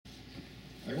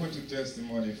I want to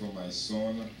testimony for my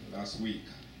son last week,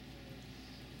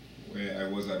 where I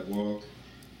was at work.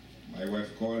 My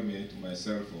wife called me to my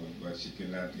cell phone, but she could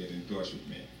not get in touch with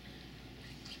me.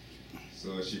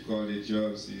 So she called the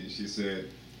job. She said,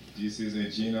 "This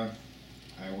is Gina.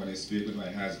 I want to speak with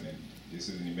my husband. This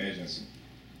is an emergency."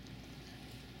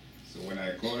 So when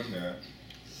I called her,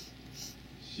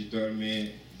 she told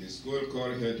me the school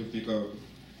called her to pick up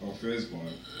her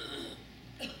firstborn.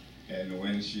 And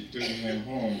when she took him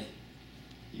home,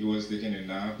 he was taking a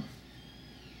nap.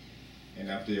 And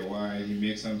after a while, he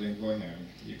made something for him.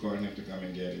 He called him to come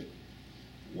and get it.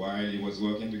 While he was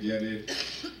working to get it,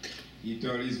 he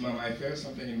told his mom, "I felt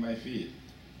something in my feet."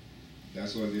 That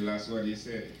was the last word he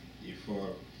said. He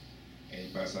fell and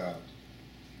he passed out.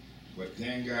 But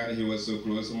thank God he was so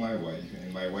close to my wife,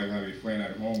 and my wife had a friend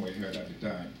at home with her at the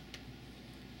time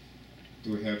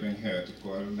to helping her to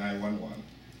call 911.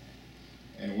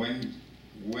 And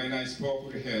when I spoke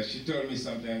with her, she told me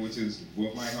something which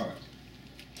broke my heart.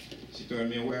 She told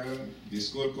me, "Well, the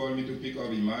school called me to pick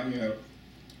up Emmanuel,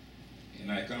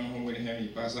 and I come home with him, he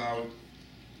passed out,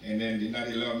 and then did not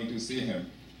allow me to see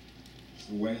him."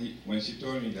 So when she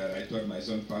told me that, I thought my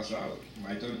son passed out.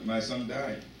 My son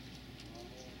died.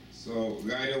 So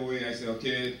right away I said,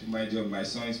 okay, to my job, my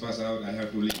son is passed out, I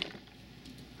have to leave.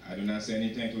 I do not say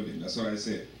anything to them, that's what I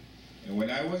said. And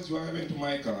when I was driving to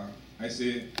my car, I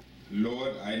said,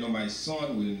 "Lord, I know my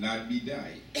son will not be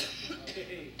died."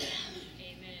 Amen.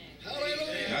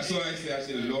 That's what I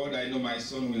said, "Lord, I know my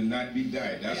son will not be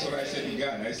died." That's what I said to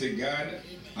God. I said, "God,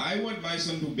 I want my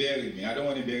son to bury me. I don't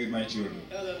want to bury my children.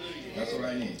 That's what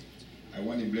I need. I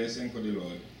want a blessing for the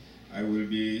Lord.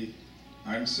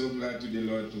 I'm so glad to the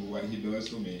Lord to what he does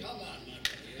to me,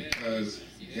 because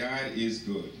God is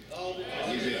good.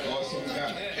 He's an awesome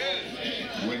God.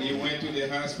 When he went to the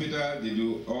hospital, they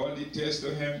do all the tests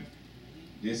to him.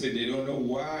 They said they don't know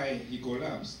why he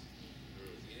collapsed.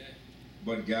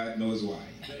 But God knows why.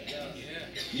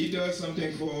 He does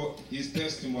something for his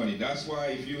testimony. That's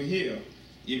why if you hear,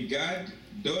 if God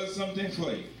does something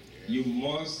for you, you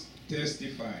must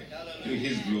testify to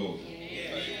his glory.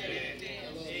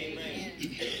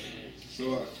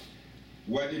 So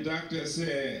what the doctor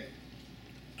said,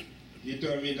 he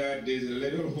told me that there's a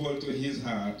little hole to his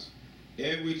heart.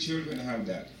 Every children have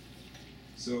that.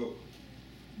 So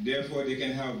therefore they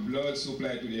can have blood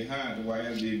supply to the heart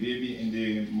while the baby in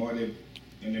the mother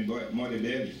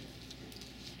belly.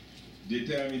 They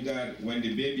tell me that when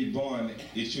the baby born,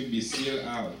 it should be sealed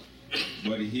out.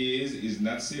 But his is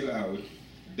not sealed out.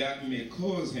 That may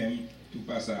cause him to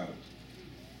pass out.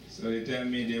 So they tell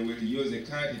me they will use a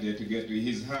catheter to get to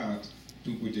his heart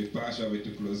to put a patch of it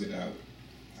to close it out.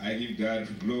 I give God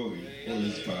glory for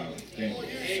his power. Thank you.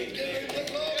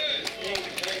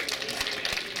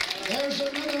 There's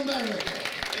another miracle.